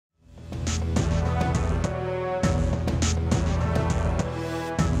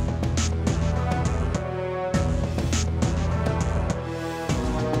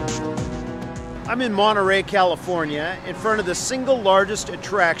I'm in Monterey, California, in front of the single largest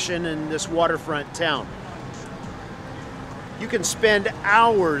attraction in this waterfront town. You can spend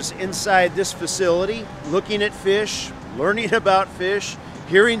hours inside this facility looking at fish, learning about fish,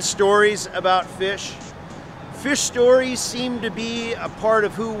 hearing stories about fish. Fish stories seem to be a part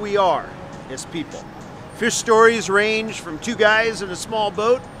of who we are as people. Fish stories range from two guys in a small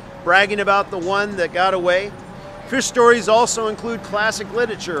boat bragging about the one that got away. Fish stories also include classic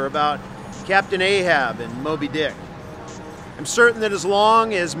literature about Captain Ahab and Moby Dick. I'm certain that as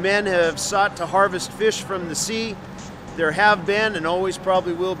long as men have sought to harvest fish from the sea, there have been and always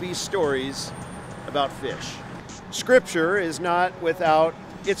probably will be stories about fish. Scripture is not without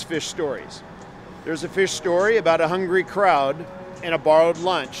its fish stories. There's a fish story about a hungry crowd and a borrowed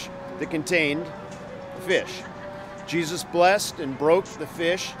lunch that contained fish. Jesus blessed and broke the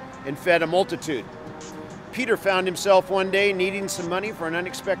fish and fed a multitude. Peter found himself one day needing some money for an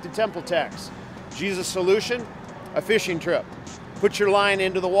unexpected temple tax. Jesus' solution? A fishing trip. Put your line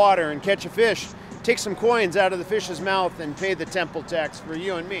into the water and catch a fish. Take some coins out of the fish's mouth and pay the temple tax for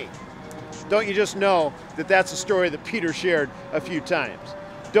you and me. Don't you just know that that's a story that Peter shared a few times?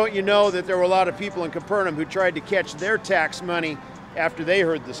 Don't you know that there were a lot of people in Capernaum who tried to catch their tax money after they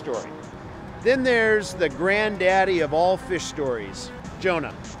heard the story? Then there's the granddaddy of all fish stories,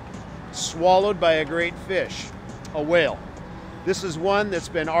 Jonah, swallowed by a great fish, a whale. This is one that's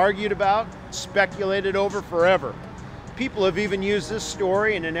been argued about, speculated over forever. People have even used this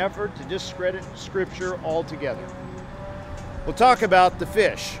story in an effort to discredit Scripture altogether. We'll talk about the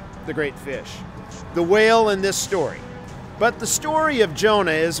fish, the great fish, the whale in this story. But the story of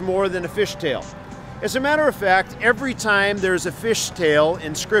Jonah is more than a fish tale. As a matter of fact, every time there's a fish tale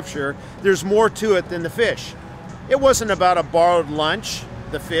in Scripture, there's more to it than the fish. It wasn't about a borrowed lunch,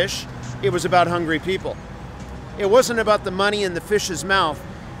 the fish. It was about hungry people. It wasn't about the money in the fish's mouth.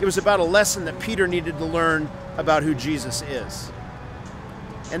 It was about a lesson that Peter needed to learn about who Jesus is.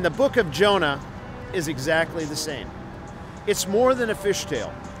 And the book of Jonah is exactly the same. It's more than a fish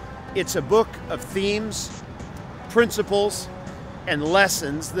tale. It's a book of themes, principles, and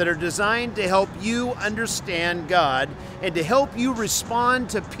lessons that are designed to help you understand God and to help you respond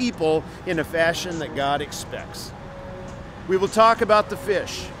to people in a fashion that God expects. We will talk about the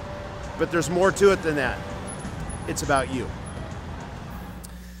fish, but there's more to it than that. It's about you.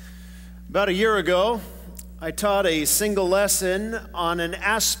 About a year ago, I taught a single lesson on an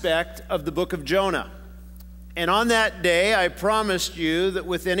aspect of the book of Jonah. And on that day, I promised you that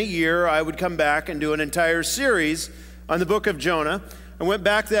within a year, I would come back and do an entire series on the book of Jonah. I went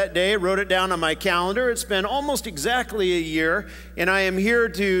back that day, wrote it down on my calendar. It's been almost exactly a year, and I am here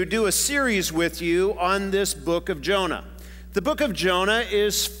to do a series with you on this book of Jonah. The book of Jonah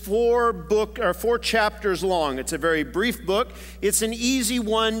is four chapters long. It's a very brief book. It's an easy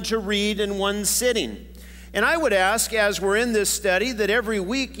one to read in one sitting. And I would ask, as we're in this study, that every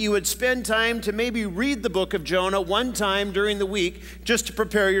week you would spend time to maybe read the book of Jonah one time during the week just to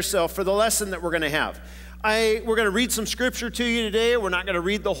prepare yourself for the lesson that we're going to have. We're going to read some scripture to you today. We're not going to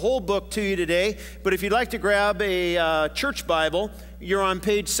read the whole book to you today, but if you'd like to grab a church Bible, you're on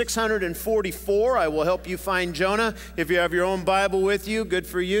page 644. I will help you find Jonah. If you have your own Bible with you, good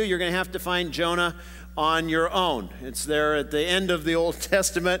for you. You're going to have to find Jonah on your own. It's there at the end of the Old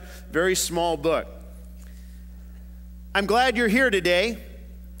Testament, very small book. I'm glad you're here today,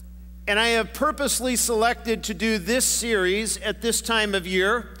 and I have purposely selected to do this series at this time of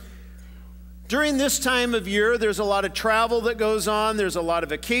year. During this time of year, there's a lot of travel that goes on. There's a lot of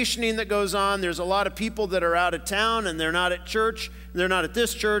vacationing that goes on. There's a lot of people that are out of town, and they're not at church. They're not at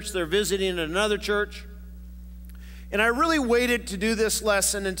this church. They're visiting at another church. And I really waited to do this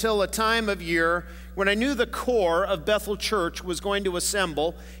lesson until a time of year when I knew the core of Bethel Church was going to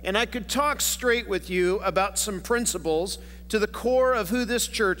assemble, and I could talk straight with you about some principles to the core of who this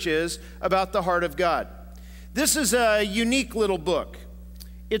church is about the heart of God. This is a unique little book.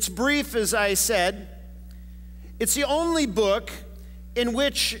 It's brief, as I said. It's the only book in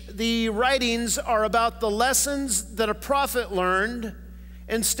which the writings are about the lessons that a prophet learned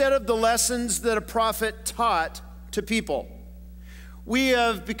instead of the lessons that a prophet taught to people. We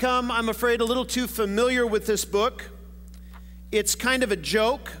have become, I'm afraid, a little too familiar with this book. It's kind of a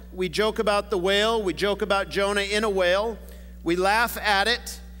joke. We joke about the whale. We joke about Jonah in a whale. We laugh at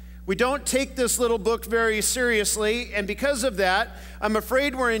it. We don't take this little book very seriously, and because of that, I'm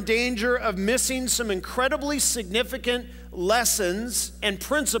afraid we're in danger of missing some incredibly significant lessons and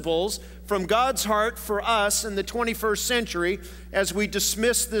principles from God's heart for us in the 21st century as we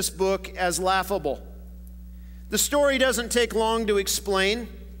dismiss this book as laughable. The story doesn't take long to explain,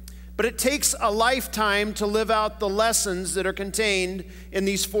 but it takes a lifetime to live out the lessons that are contained in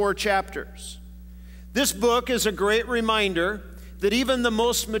these 4 chapters. This book is a great reminder that even the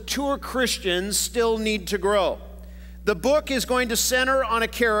most mature Christians still need to grow. The book is going to center on a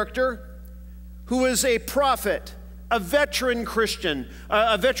character who is a prophet, a veteran Christian,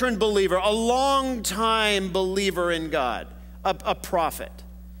 a veteran believer, a long-time believer in God, a prophet.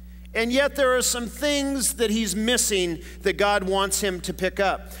 And yet there are some things that he's missing that God wants him to pick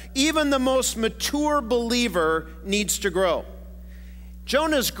up. Even the most mature believer needs to grow.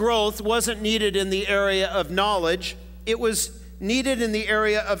 Jonah's growth wasn't needed in the area of knowledge. It was needed in the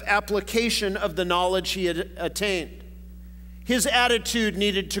area of application of the knowledge he had attained. His attitude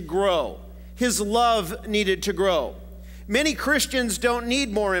needed to grow. His love needed to grow. Many Christians don't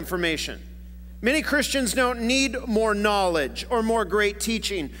need more information. Many Christians don't need more knowledge or more great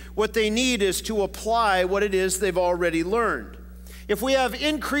teaching. What they need is to apply what it is they've already learned. If we have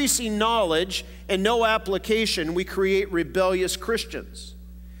increasing knowledge and no application, we create rebellious Christians.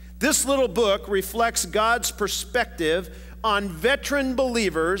 This little book reflects God's perspective on veteran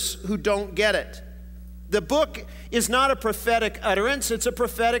believers who don't get it. The book is not a prophetic utterance, it's a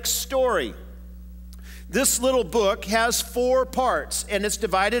prophetic story. This little book has 4 parts, and it's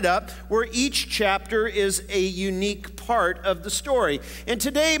divided up where each chapter is a unique part of the story. And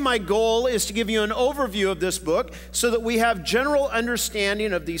today my goal is to give you an overview of this book so that we have general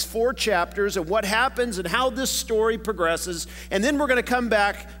understanding of these 4 chapters and what happens and how this story progresses. And then we're going to come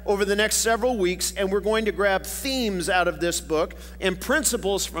back over the next several weeks and we're going to grab themes out of this book and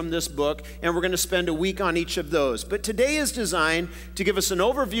principles from this book, and we're going to spend a week on each of those. But today is designed to give us an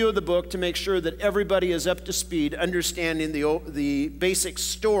overview of the book to make sure that everybody is up to speed, understanding the basic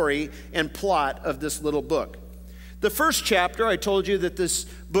story and plot of this little book. The first chapter, I told you that this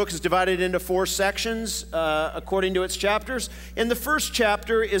book is divided into 4 sections according to its chapters. And the first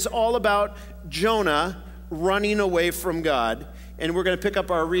chapter is all about Jonah running away from God. And we're going to pick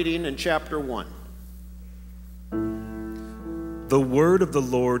up our reading in chapter 1. The word of the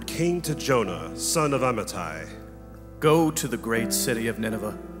Lord came to Jonah, son of Amittai. Go to the great city of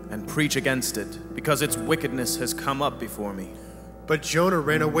Nineveh and preach against it, because its wickedness has come up before me. But Jonah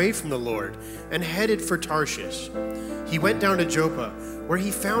ran away from the Lord and headed for Tarshish. He went down to Joppa, where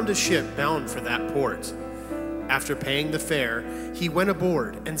he found a ship bound for that port. After paying the fare, he went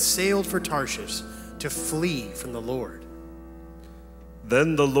aboard and sailed for Tarshish to flee from the Lord.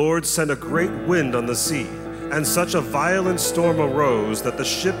 Then the Lord sent a great wind on the sea, and such a violent storm arose that the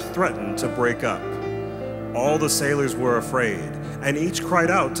ship threatened to break up. All the sailors were afraid, and each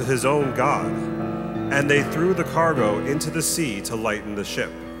cried out to his own God. And they threw the cargo into the sea to lighten the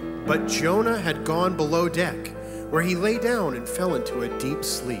ship. But Jonah had gone below deck, where he lay down and fell into a deep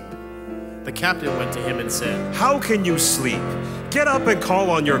sleep. The captain went to him and said, How can you sleep? Get up and call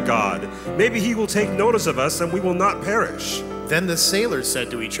on your God. Maybe he will take notice of us and we will not perish. Then the sailors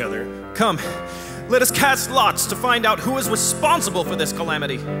said to each other, Come, let us cast lots to find out who is responsible for this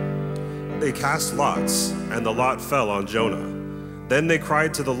calamity. They cast lots, and the lot fell on Jonah. Then they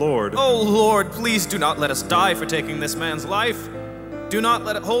cried to the Lord, Oh Lord, please do not let us die for taking this man's life. Do not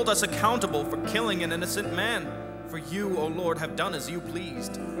let it hold us accountable for killing an innocent man. For you, O Lord, have done as you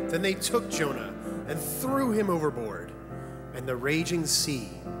pleased. Then they took Jonah and threw him overboard, and the raging sea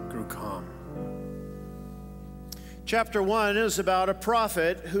grew calm. Chapter 1 is about a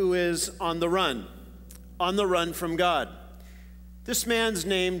prophet who is on the run from God. This man's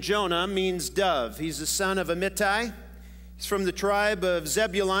name, Jonah, means dove. He's the son of Amittai. He's from the tribe of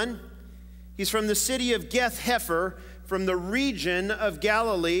Zebulun. He's from the city of Geth-Hepher, from the region of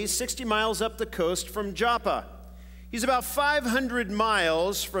Galilee, 60 miles up the coast from Joppa. He's about 500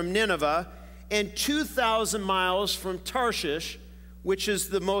 miles from Nineveh and 2,000 miles from Tarshish, which is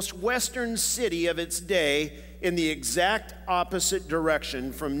the most western city of its day in the exact opposite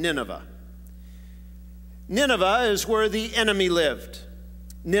direction from Nineveh. Nineveh is where the enemy lived.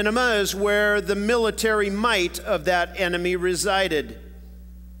 Nineveh is where the military might of that enemy resided.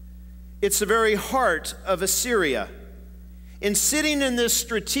 It's the very heart of Assyria. And sitting in this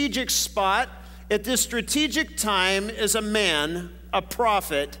strategic spot at this strategic time is a man, a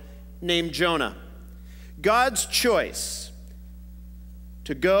prophet named Jonah. God's choice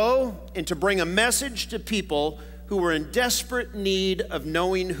to go and to bring a message to people who were in desperate need of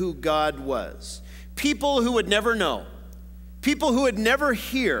knowing who God was. People who would never know. People who would never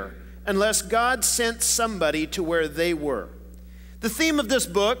hear unless God sent somebody to where they were. The theme of this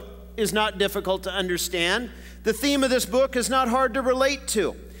book is not difficult to understand. The theme of this book is not hard to relate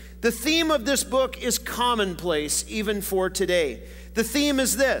to. The theme of this book is commonplace even for today. The theme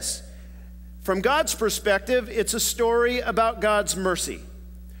is this. From God's perspective, it's a story about God's mercy.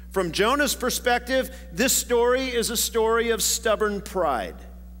 From Jonah's perspective, this story is a story of stubborn pride.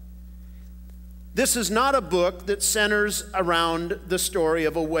 This is not a book that centers around the story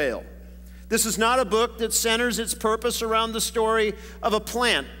of a whale. This is not a book that centers its purpose around the story of a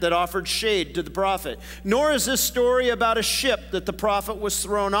plant that offered shade to the prophet. Nor is this story about a ship that the prophet was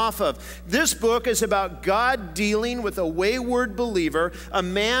thrown off of. This book is about God dealing with a wayward believer, a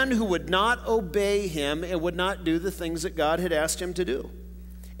man who would not obey him and would not do the things that God had asked him to do.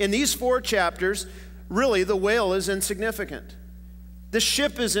 In these 4 chapters, really the whale is insignificant. The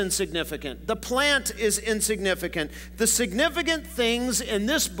ship is insignificant. The plant is insignificant. The significant things in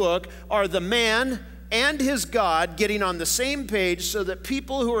this book are the man and his God getting on the same page so that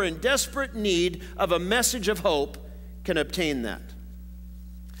people who are in desperate need of a message of hope can obtain that.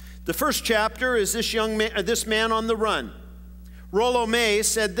 The first chapter is this man on the run. Rollo May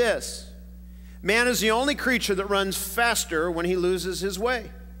said this: "Man is the only creature that runs faster when he loses his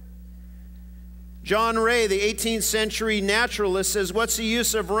way." John Ray, the 18th century naturalist, says, "What's the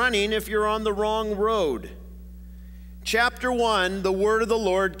use of running if you're on the wrong road?" Chapter 1, the word of the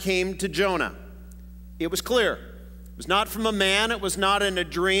Lord came to Jonah. It was clear. It was not from a man. It was not in a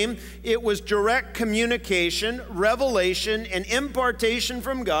dream. It was direct communication, revelation, and impartation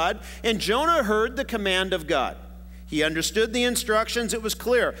from God. And Jonah heard the command of God. He understood the instructions. It was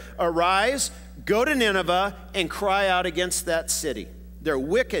clear. Arise, go to Nineveh, and cry out against that city. Their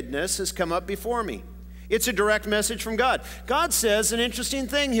wickedness has come up before me. It's a direct message from God. God says an interesting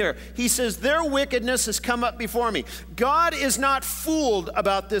thing here. He says, their wickedness has come up before me. God is not fooled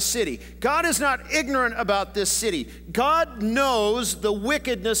about this city. God is not ignorant about this city. God knows the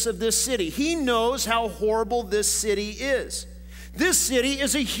wickedness of this city. He knows how horrible this city is. This city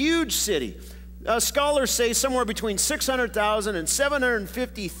is a huge city. Scholars say somewhere between 600,000 and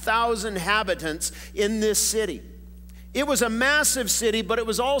 750,000 inhabitants in this city. It was a massive city, but it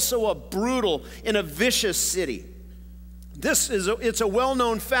was also a brutal and a vicious city. It's a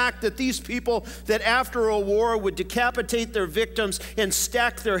well-known fact that these people that after a war would decapitate their victims and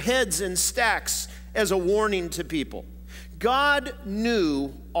stack their heads in stacks as a warning to people. God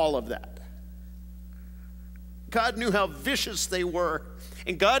knew all of that. God knew how vicious they were,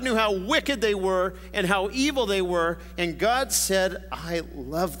 and God knew how wicked they were and how evil they were, and God said, I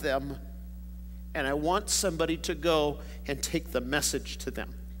love them. And I want somebody to go and take the message to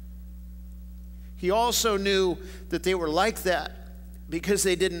them. He also knew that they were like that because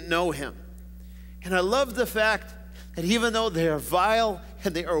they didn't know him. And I love the fact that even though they are vile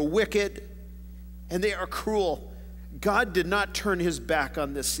and they are wicked and they are cruel, God did not turn his back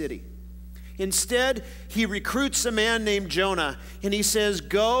on this city. Instead, he recruits a man named Jonah, and he says,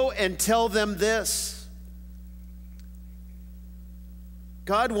 go and tell them this.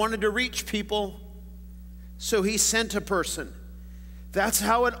 God wanted to reach people, so he sent a person. That's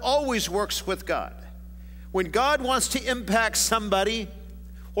how it always works with God. When God wants to impact somebody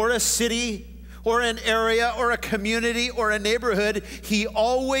or a city or an area or a community or a neighborhood, he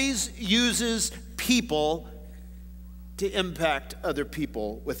always uses people to impact other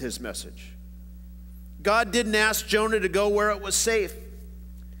people with his message. God didn't ask Jonah to go where it was safe.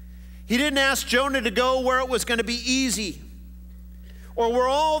 He didn't ask Jonah to go where it was going to be easy, or where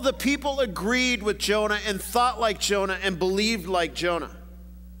all the people agreed with Jonah and thought like Jonah and believed like Jonah.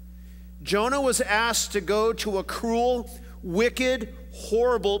 Jonah was asked to go to a cruel, wicked,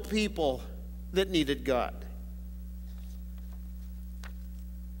 horrible people that needed God.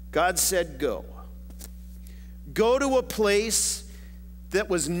 God said, go. Go to a place that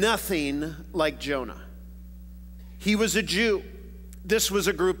was nothing like Jonah. He was a Jew. This was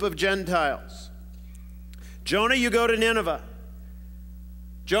a group of Gentiles. Jonah, you go to Nineveh.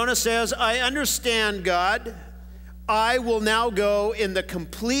 Jonah says, I understand, God. I will now go in the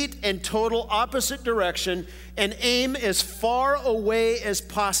complete and total opposite direction and aim as far away as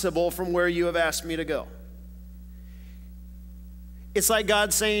possible from where you have asked me to go. It's like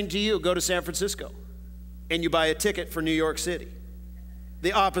God saying to you, go to San Francisco, and you buy a ticket for New York City.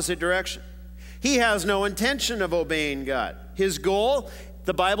 The opposite direction. He has no intention of obeying God. His goal,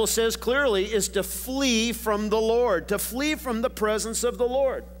 the Bible says clearly, is to flee from the Lord, to flee from the presence of the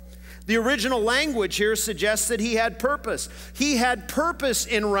Lord. The original language here suggests that he had purpose. He had purpose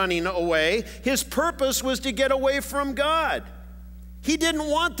in running away. His purpose was to get away from God. He didn't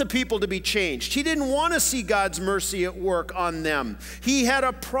want the people to be changed. He didn't want to see God's mercy at work on them. He had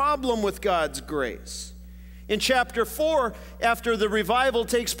a problem with God's grace. In chapter 4, after the revival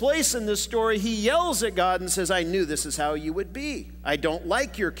takes place in this story, he yells at God and says, I knew this is how you would be. I don't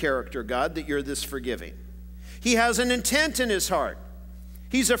like your character, God, that you're this forgiving. He has an intent in his heart.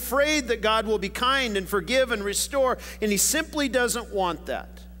 He's afraid that God will be kind and forgive and restore, and he simply doesn't want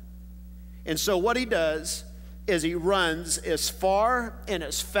that. And so what he does as he runs as far and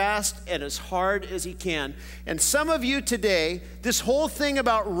as fast and as hard as he can. And some of you today, this whole thing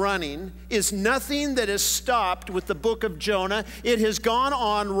about running is nothing that has stopped with the book of Jonah. It has gone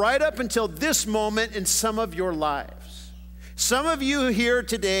on right up until this moment in some of your lives. Some of you here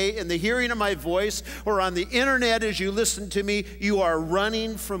today, in the hearing of my voice or on the internet as you listen to me, you are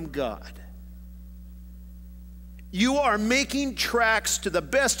running from God. You are making tracks to the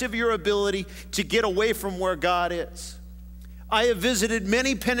best of your ability to get away from where God is. I have visited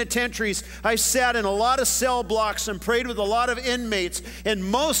many penitentiaries. I sat in a lot of cell blocks and prayed with a lot of inmates, and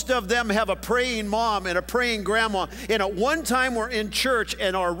most of them have a praying mom and a praying grandma. And at one time we're in church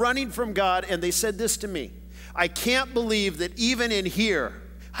and are running from God, and they said this to me: I can't believe that even in here,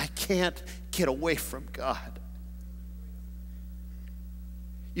 I can't get away from God.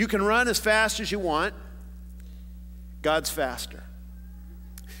 You can run as fast as you want. God's faster.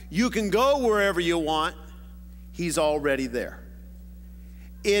 You can go wherever you want. He's already there.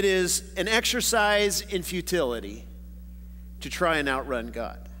 It is an exercise in futility to try and outrun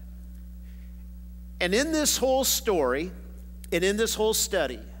God. And in this whole story, and in this whole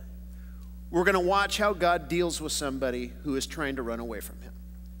study, we're going to watch how God deals with somebody who is trying to run away from him.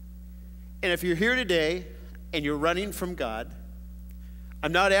 And if you're here today and you're running from God,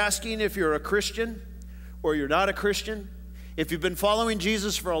 I'm not asking if you're a Christian or you're not a Christian. If you've been following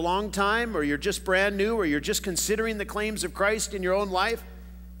Jesus for a long time, or you're just brand new, or you're just considering the claims of Christ in your own life,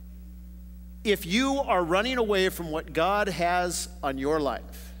 if you are running away from what God has on your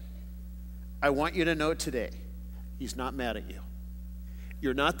life, I want you to know today, he's not mad at you.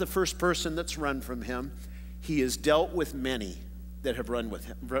 You're not the first person that's run from him. He has dealt with many that have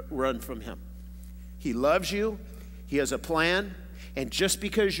run from him. He loves you. He has a plan. And just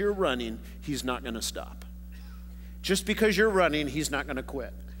because you're running, he's not going to stop. Just because you're running, he's not going to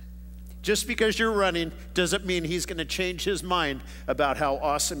quit. Just because you're running doesn't mean he's going to change his mind about how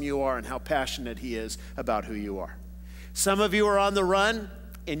awesome you are and how passionate he is about who you are. Some of you are on the run,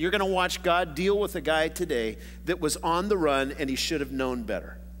 and you're going to watch God deal with a guy today that was on the run and he should have known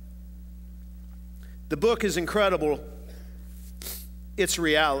better. The book is incredible. It's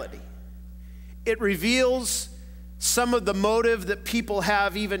reality. It reveals some of the motive that people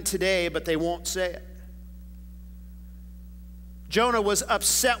have even today, but they won't say it. Jonah was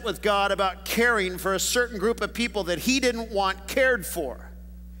upset with God about caring for a certain group of people that he didn't want cared for.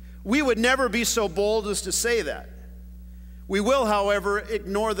 We would never be so bold as to say that. We will, however,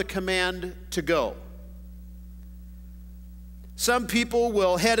 ignore the command to go. Some people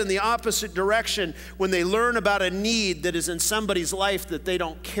will head in the opposite direction when they learn about a need that is in somebody's life that they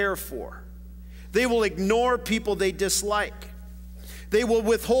don't care for. They will ignore people they dislike. They will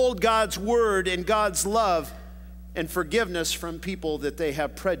withhold God's word and God's love and forgiveness from people that they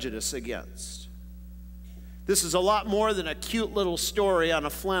have prejudice against. This is a lot more than a cute little story on a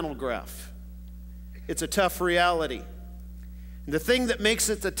flannel graph. It's a tough reality. And the thing that makes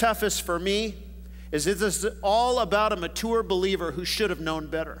it the toughest for me is it is all about a mature believer who should have known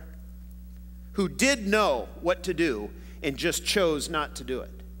better, who did know what to do and just chose not to do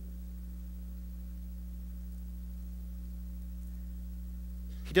it.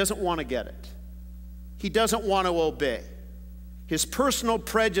 He doesn't want to get it. He doesn't want to obey. His personal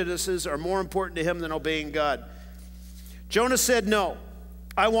prejudices are more important to him than obeying God. Jonah said, no,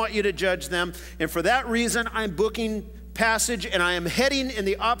 I want you to judge them. And for that reason, I'm booking passage and I am heading in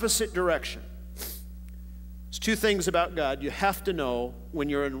the opposite direction. There's two things about God you have to know when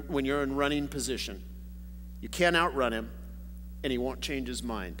you're in running position. You can't outrun him, and he won't change his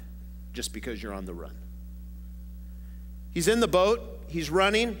mind just because you're on the run. He's in the boat, he's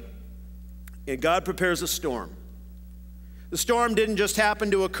running, and God prepares a storm. The storm didn't just happen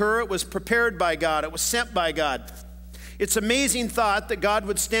to occur, it was prepared by God, it was sent by God. It's an amazing thought that God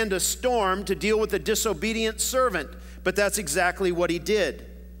would send a storm to deal with a disobedient servant, but that's exactly what he did.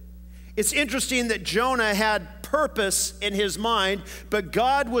 It's interesting that Jonah had purpose in his mind, but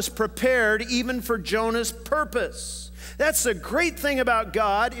God was prepared even for Jonah's purpose. That's the great thing about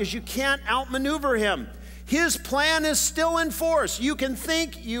God, is you can't outmaneuver him. His plan is still in force. You can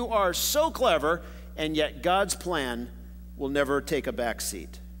think you are so clever, and yet God's plan will never take a back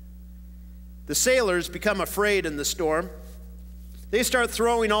seat. The sailors become afraid in the storm. They start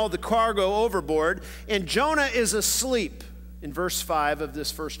throwing all the cargo overboard, and Jonah is asleep. In verse 5 of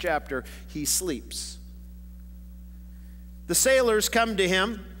this first chapter, he sleeps. The sailors come to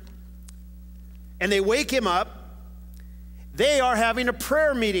him, and they wake him up. They are having a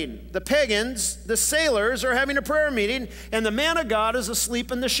prayer meeting. The pagans, the sailors, are having a prayer meeting, and the man of God is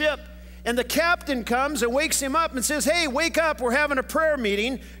asleep in the ship. And the captain comes and wakes him up and says, hey, wake up, we're having a prayer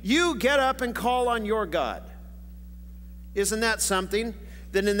meeting. You get up and call on your God. Isn't that something?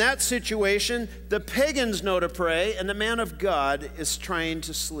 That in that situation, the pagans know to pray, and the man of God is trying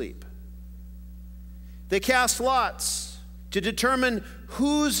to sleep. They cast lots to determine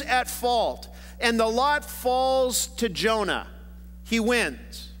who's at fault, and the lot falls to Jonah. He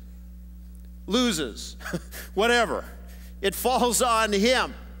wins, loses, whatever. It falls on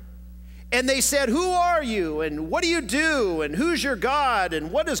him. And they said, "Who are you? And what do you do? And who's your God?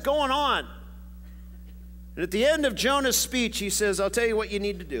 And what is going on?" And at the end of Jonah's speech, he says, "I'll tell you what you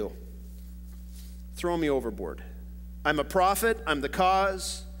need to do. Throw me overboard. I'm a prophet. I'm the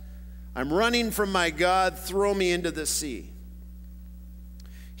cause. I'm running from my God. Throw me into the sea."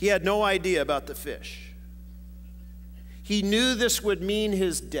 He had no idea about the fish. He knew this would mean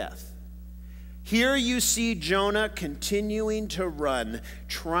his death. Here you see Jonah continuing to run,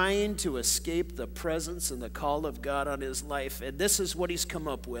 trying to escape the presence and the call of God on his life. And this is what he's come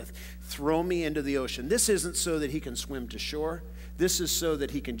up with. Throw me into the ocean. This isn't so that he can swim to shore. This is so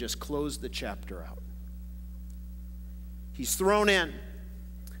that he can just close the chapter out. He's thrown in,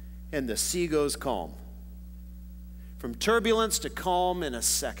 and the sea goes calm. From turbulence to calm in a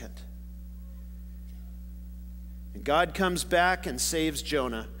second. And God comes back and saves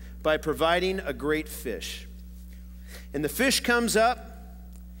Jonah by providing a great fish. And the fish comes up,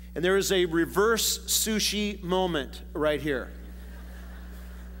 and there is a reverse sushi moment right here.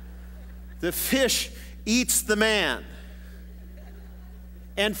 The fish eats the man.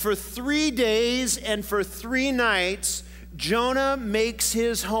 And for 3 days and for 3 nights, Jonah makes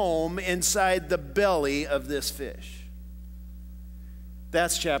his home inside the belly of this fish.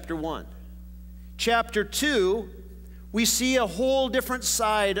 That's chapter 1. Chapter 2, we see a whole different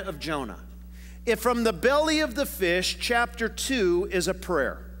side of Jonah. If from the belly of the fish, chapter 2 is a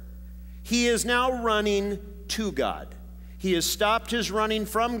prayer. He is now running to God. He has stopped his running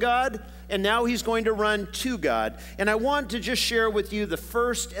from God, and now he's going to run to God. And I want to just share with you the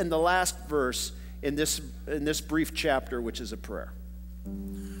first and the last verse in this brief chapter, which is a prayer.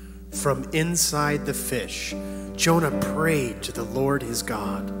 From inside the fish, Jonah prayed to the Lord his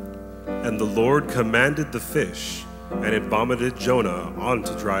God. And the Lord commanded the fish, and it vomited Jonah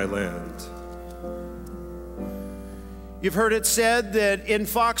onto dry land. You've heard it said that in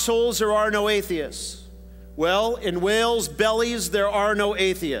foxholes there are no atheists. Well, in whales' bellies there are no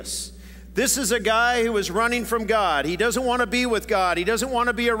atheists. This is a guy who is running from God. He doesn't want to be with God. He doesn't want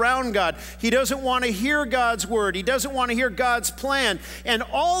to be around God. He doesn't want to hear God's word. He doesn't want to hear God's plan. And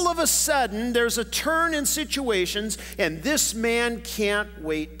all of a sudden, there's a turn in situations, and this man can't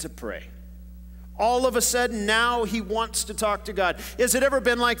wait to pray. All of a sudden, now he wants to talk to God. Has it ever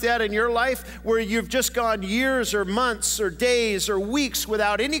been like that in your life where you've just gone years or months or days or weeks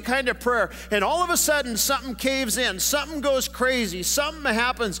without any kind of prayer, and all of a sudden something caves in, something goes crazy, something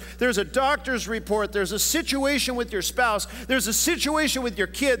happens, there's a doctor's report, there's a situation with your spouse, there's a situation with your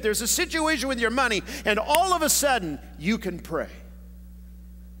kid, there's a situation with your money, and all of a sudden you can pray.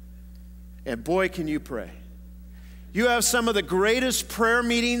 And boy, can you pray. You have some of the greatest prayer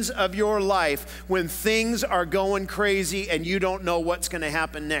meetings of your life when things are going crazy and you don't know what's going to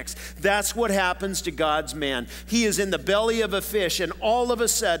happen next. That's what happens to God's man. He is in the belly of a fish, and all of a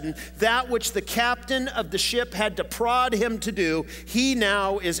sudden, that which the captain of the ship had to prod him to do, he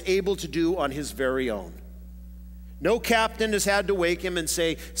now is able to do on his very own. No captain has had to wake him and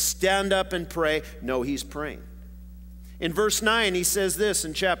say, "Stand up and pray." No, he's praying. In verse 9, he says this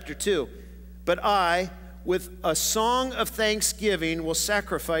in chapter 2, "But I, with a song of thanksgiving, will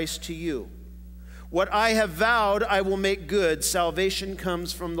sacrifice to you. What I have vowed, I will make good. Salvation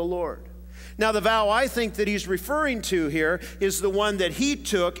comes from the Lord." Now, the vow I think that he's referring to here is the one that he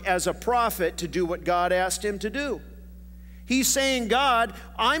took as a prophet to do what God asked him to do. He's saying, "God,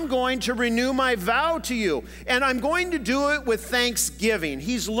 I'm going to renew my vow to you, and I'm going to do it with thanksgiving."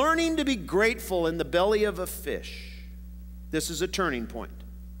 He's learning to be grateful in the belly of a fish. This is a turning point.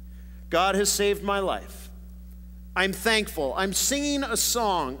 God has saved my life. I'm thankful. I'm singing a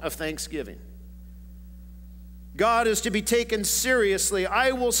song of thanksgiving. God is to be taken seriously.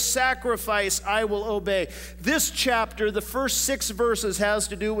 I will sacrifice. I will obey. This chapter, the first 6 verses, has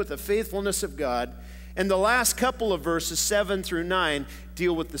to do with the faithfulness of God. And the last couple of verses, 7 through 9,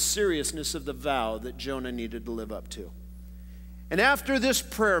 deal with the seriousness of the vow that Jonah needed to live up to. And after this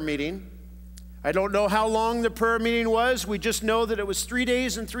prayer meeting, I don't know how long the prayer meeting was. We just know that it was 3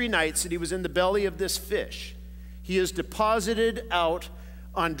 days and 3 nights that he was in the belly of this fish. He is deposited out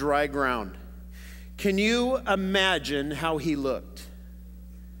on dry ground. Can you imagine how he looked?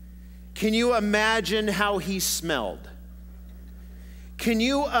 Can you imagine how he smelled? Can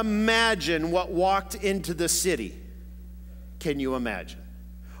you imagine what walked into the city? Can you imagine?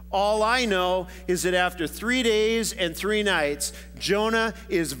 All I know is that after 3 days and 3 nights, Jonah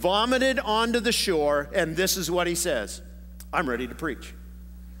is vomited onto the shore, and this is what he says: I'm ready to preach.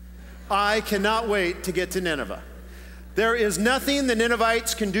 I cannot wait to get to Nineveh. There is nothing the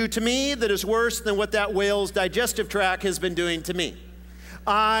Ninevites can do to me that is worse than what that whale's digestive tract has been doing to me.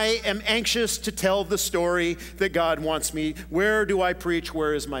 I am anxious to tell the story that God wants me. Where do I preach?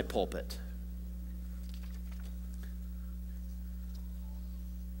 Where is my pulpit?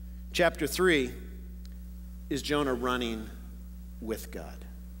 Chapter 3 is Jonah running with God.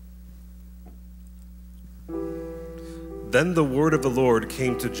 Then the word of the Lord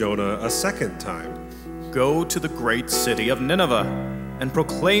came to Jonah a second time. Go to the great city of Nineveh and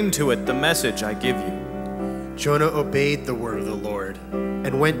proclaim to it the message I give you. Jonah obeyed the word of the Lord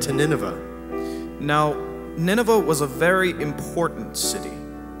and went to Nineveh. Now, Nineveh was a very important city.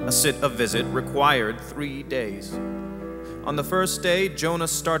 A visit required 3 days. On the first day, Jonah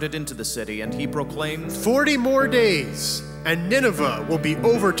started into the city, and he proclaimed, 40 more days, and Nineveh will be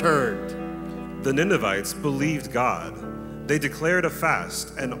overturned. The Ninevites believed God. They declared a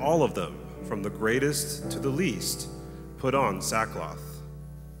fast, and all of them, from the greatest to the least, put on sackcloth.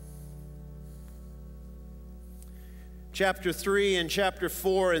 Chapter 3 and chapter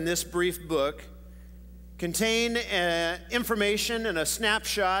 4 in this brief book contain information and a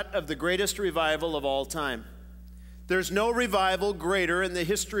snapshot of the greatest revival of all time. There's no revival greater in the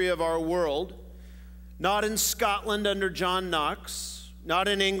history of our world, not in Scotland under John Knox, not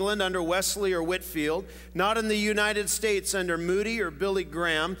in England under Wesley or Whitefield, not in the United States under Moody or Billy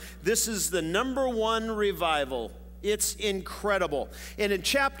Graham. This is the #1 revival. It's incredible. And in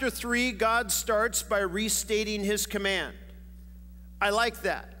chapter 3, God starts by restating his command. I like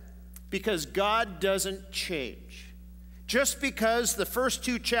that because God doesn't change. Just because the first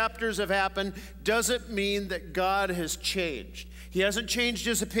 2 chapters have happened doesn't mean that God has changed. He hasn't changed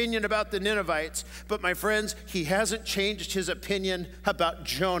his opinion about the Ninevites, but my friends, he hasn't changed his opinion about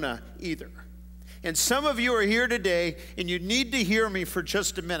Jonah either. And some of you are here today, and you need to hear me for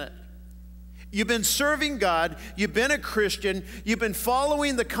just a minute. You've been serving God, you've been a Christian, you've been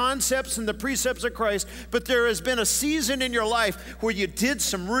following the concepts and the precepts of Christ, but there has been a season in your life where you did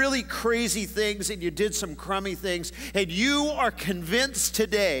some really crazy things and you did some crummy things, and you are convinced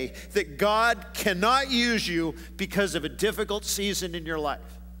today that God cannot use you because of a difficult season in your life.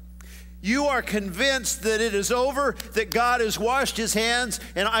 You are convinced that it is over, that God has washed his hands,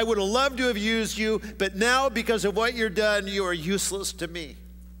 and I would have loved to have used you, but now because of what you've done, you are useless to me.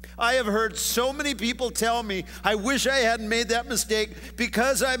 I have heard so many people tell me, I wish I hadn't made that mistake.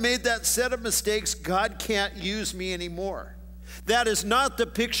 Because I made that set of mistakes, God can't use me anymore. That is not the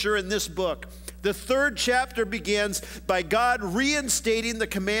picture in this book. The 3rd chapter begins by God reinstating the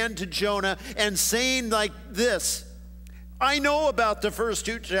command to Jonah and saying like this: I know about the first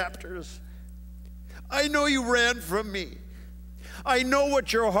 2 chapters. I know you ran from me. I know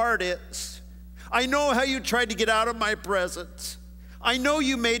what your heart is. I know how you tried to get out of my presence. I know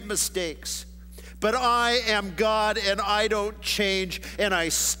you made mistakes, but I am God and I don't change, and I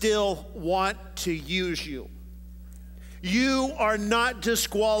still want to use you. You are not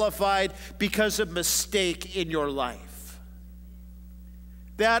disqualified because of mistake in your life.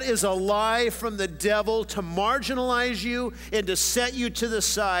 That is a lie from the devil to marginalize you and to set you to the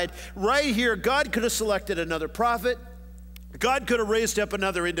side. Right here, God could have selected another prophet. God could have raised up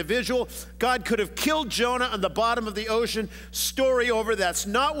another individual. God could have killed Jonah on the bottom of the ocean. Story over. That's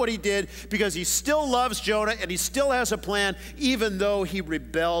not what he did, because he still loves Jonah and he still has a plan, even though he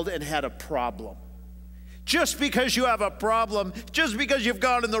rebelled and had a problem. Just because you have a problem, just because you've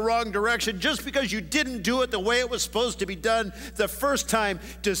gone in the wrong direction, just because you didn't do it the way it was supposed to be done the first time,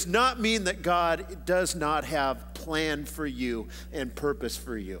 does not mean that God does not have plan for you and purpose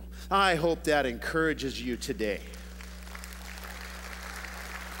for you. I hope that encourages you today.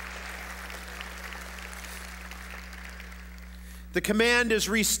 The command is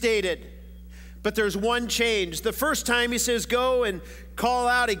restated, but there's one change. The first time he says, go and call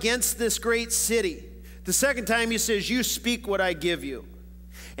out against this great city. The second time he says, you speak what I give you.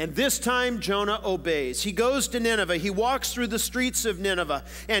 And this time Jonah obeys. He goes to Nineveh. He walks through the streets of Nineveh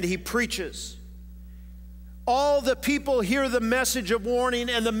and he preaches. All the people hear the message of warning,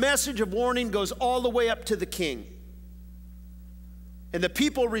 and the message of warning goes all the way up to the king. And the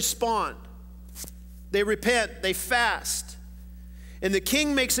people respond. They repent. They fast. And the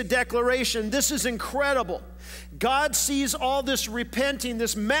king makes a declaration. This is incredible. God sees all this repenting,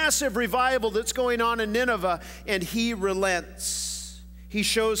 this massive revival that's going on in Nineveh, and he relents. He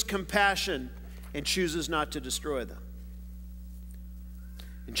shows compassion and chooses not to destroy them.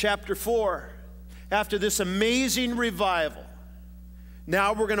 In chapter 4, after this amazing revival,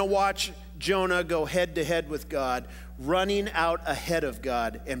 Now we're going to watch Jonah go head to head with God, running out ahead of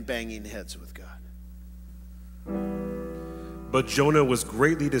God and banging heads with God. But Jonah was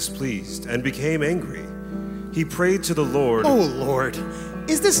greatly displeased and became angry. He prayed to the Lord, "Oh Lord,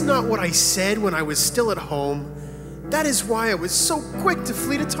 is this not what I said when I was still at home? That is why I was so quick to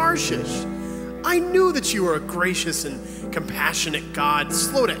flee to Tarshish. I knew that you are a gracious and compassionate God,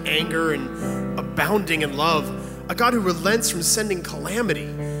 slow to anger and abounding in love, a God who relents from sending calamity.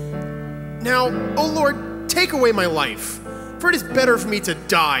 Now, O Lord, take away my life, for it is better for me to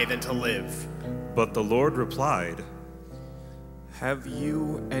die than to live." But the Lord replied, Have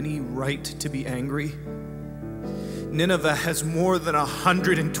you any right to be angry? Nineveh has more than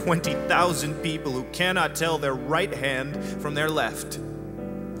 120,000 people who cannot tell their right hand from their left,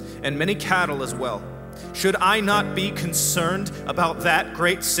 and many cattle as well. Should I not be concerned about that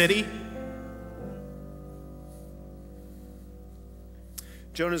great city?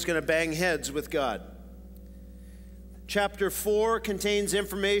 Jonah's going to bang heads with God. Chapter 4 contains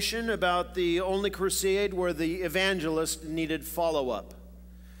information about the only crusade where the evangelist needed follow-up.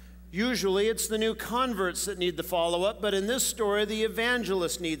 Usually it's the new converts that need the follow-up, but in this story, the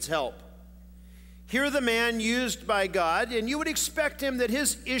evangelist needs help. Here the man used by God, and you would expect him that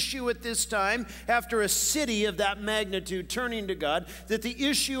his issue at this time, after a city of that magnitude turning to God, that the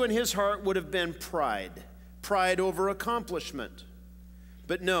issue in his heart would have been pride. Pride over accomplishment.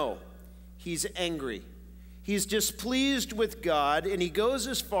 But no, he's angry. He's displeased with God, and he goes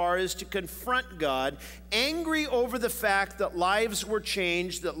as far as to confront God, angry over the fact that lives were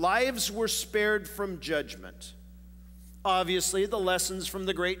changed, that lives were spared from judgment. Obviously, the lessons from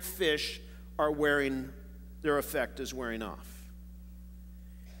the great fish are wearing, their effect is wearing off.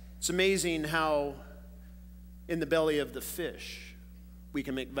 It's amazing how in the belly of the fish we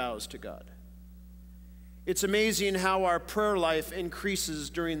can make vows to God. It's amazing how our prayer life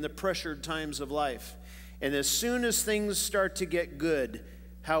increases during the pressured times of life. And as soon as things start to get good,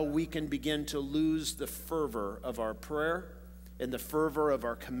 how we can begin to lose the fervor of our prayer and the fervor of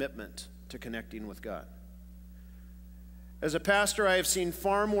our commitment to connecting with God. As a pastor, I have seen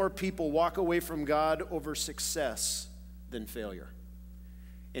far more people walk away from God over success than failure.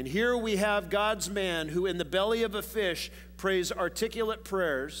 And here we have God's man who in the belly of a fish prays articulate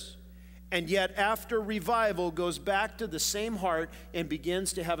prayers, and yet after revival goes back to the same heart and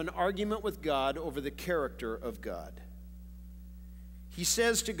begins to have an argument with God over the character of God. He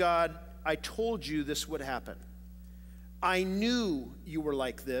says to God, I told you this would happen. I knew you were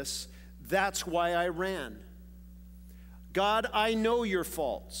like this. That's why I ran. God, I know your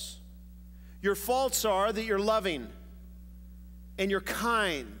faults. Your faults are that you're loving and you're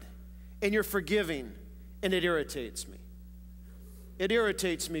kind and you're forgiving, and it irritates me. It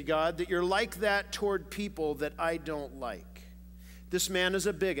irritates me, God, that you're like that toward people that I don't like. This man is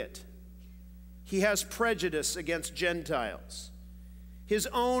a bigot. He has prejudice against Gentiles. His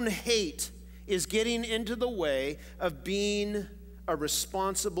own hate is getting into the way of being a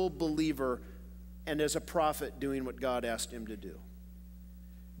responsible believer and as a prophet doing what God asked him to do.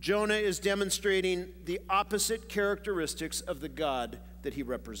 Jonah is demonstrating the opposite characteristics of the God that he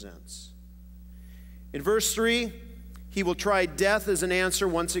represents. In verse 3, he will try death as an answer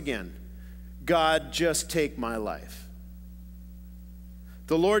once again. God, just take my life.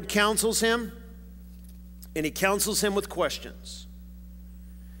 The Lord counsels him, and he counsels him with questions.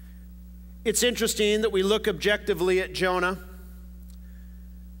 It's interesting that we look objectively at Jonah,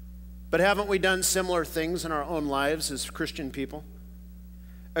 but haven't we done similar things in our own lives as Christian people?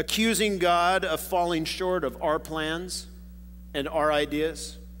 Accusing God of falling short of our plans and our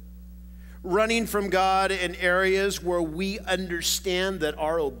ideas. Running from God in areas where we understand that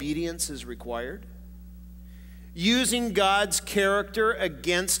our obedience is required. Using God's character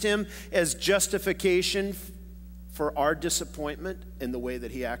against him as justification for our disappointment in the way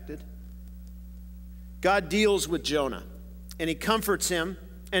that he acted. God deals with Jonah, and he comforts him,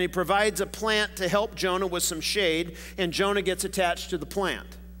 and he provides a plant to help Jonah with some shade, and Jonah gets attached to the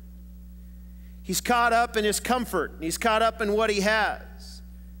plant. He's caught up in his comfort, and he's caught up in what he has.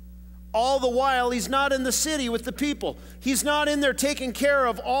 All the while, he's not in the city with the people. He's not in there taking care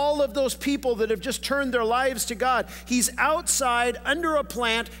of all of those people that have just turned their lives to God. He's outside under a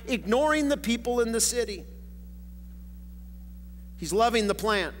plant, ignoring the people in the city. He's loving the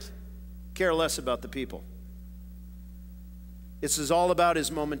plant, care less about the people. This is all about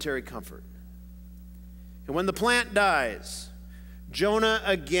his momentary comfort. And when the plant dies, Jonah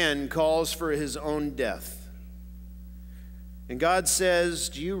again calls for his own death. And God says,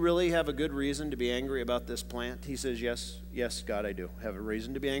 do you really have a good reason to be angry about this plant? He says, yes, God, I do have a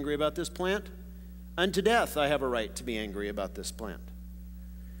reason to be angry about this plant. Unto death I have a right to be angry about this plant.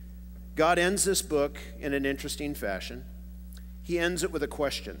 God ends this book in an interesting fashion. He ends it with a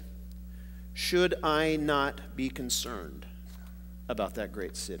question. Should I not be concerned about that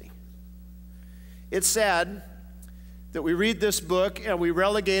great city? It's sad that we read this book and we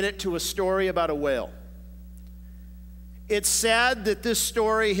relegate it to a story about a whale. It's sad that this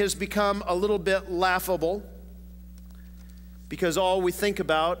story has become a little bit laughable because all we think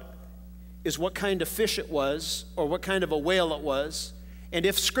about is what kind of fish it was or what kind of a whale it was, and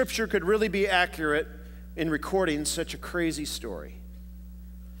if Scripture could really be accurate in recording such a crazy story.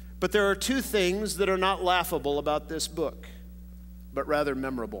 But there are two things that are not laughable about this book, but rather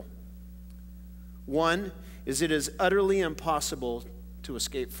memorable. One is it is utterly impossible to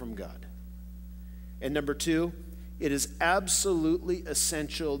escape from God. And number two, it is absolutely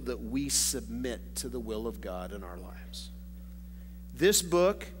essential that we submit to the will of God in our lives. This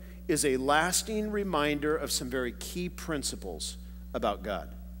book is a lasting reminder of some very key principles about God.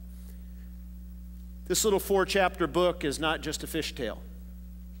 This little 4-chapter book is not just a fish tale.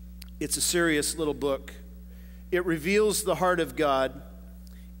 It's a serious little book. It reveals the heart of God.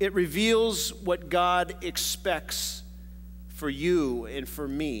 It reveals what God expects for you and for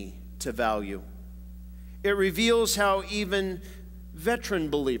me to value. It reveals how even veteran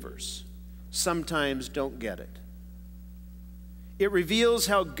believers sometimes don't get it. It reveals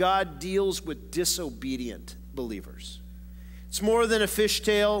how God deals with disobedient believers. It's more than a fish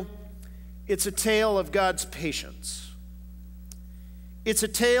tale. It's a tale of God's patience. It's a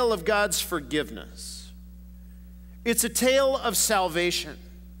tale of God's forgiveness. It's a tale of salvation.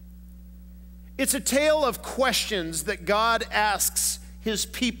 It's a tale of questions that God asks his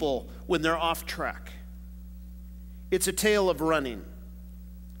people when they're off track. It's a tale of running.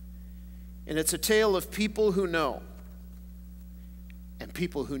 And it's a tale of people who know and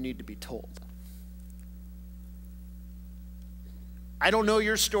people who need to be told. I don't know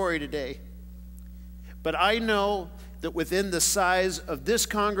your story today, but I know that within the size of this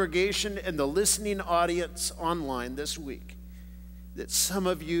congregation and the listening audience online this week, that some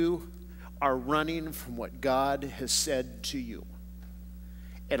of you are running from what God has said to you.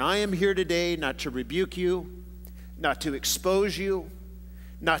 And I am here today not to rebuke you, not to expose you,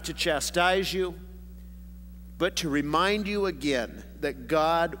 not to chastise you, but to remind you again that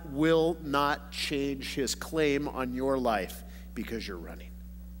God will not change his claim on your life because you're running.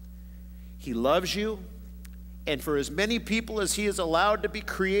 He loves you, and for as many people as he has allowed to be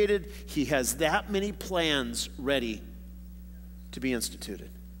created, he has that many plans ready to be instituted.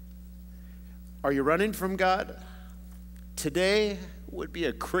 Are you running from God? Today would be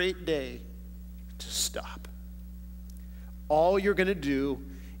a great day to stop. All you're going to do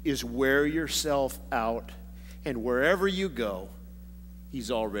is wear yourself out, and wherever you go,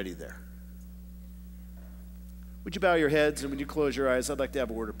 he's already there. Would you bow your heads and would you close your eyes? I'd like to have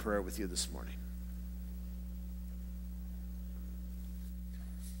a word of prayer with you this morning.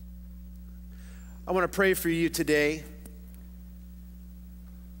 I want to pray for you today.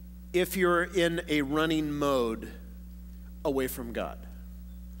 If you're in a running mode away from God.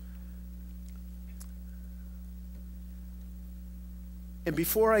 And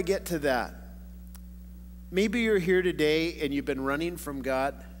before I get to that, maybe you're here today and you've been running from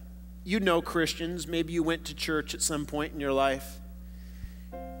God. You know Christians. Maybe you went to church at some point in your life.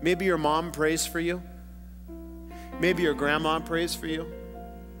 Maybe your mom prays for you. Maybe your grandma prays for you.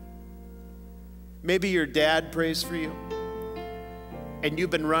 Maybe your dad prays for you. And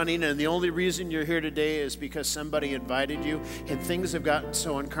you've been running, and the only reason you're here today is because somebody invited you, and things have gotten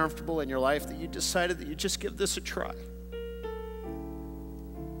so uncomfortable in your life that you decided that you just give this a try.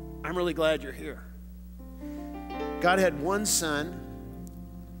 I'm really glad you're here. God had one son.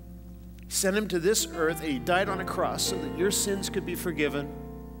 He sent him to this earth, and he died on a cross so that your sins could be forgiven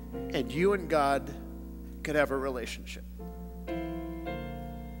and you and God could have a relationship.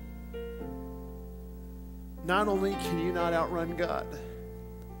 Not only can you not outrun God,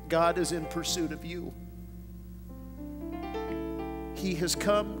 God is in pursuit of you. He has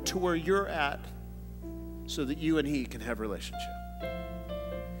come to where you're at so that you and he can have a relationship.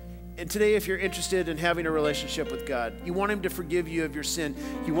 And today, if you're interested in having a relationship with God, you want him to forgive you of your sin,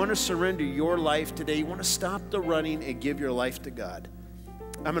 you want to surrender your life today, you want to stop the running and give your life to God,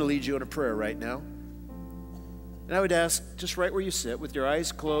 I'm going to lead you in a prayer right now. And I would ask, just right where you sit, with your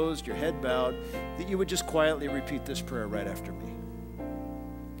eyes closed, your head bowed, that you would just quietly repeat this prayer right after me.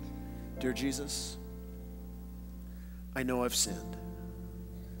 Dear Jesus, I know I've sinned.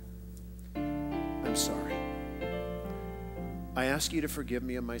 I'm sorry. I ask you to forgive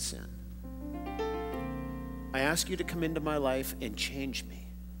me of my sin. I ask you to come into my life and change me.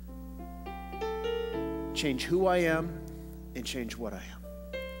 Change who I am and change what I am.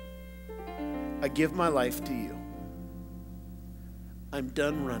 I give my life to you. I'm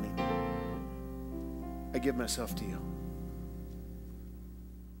done running. I give myself to you.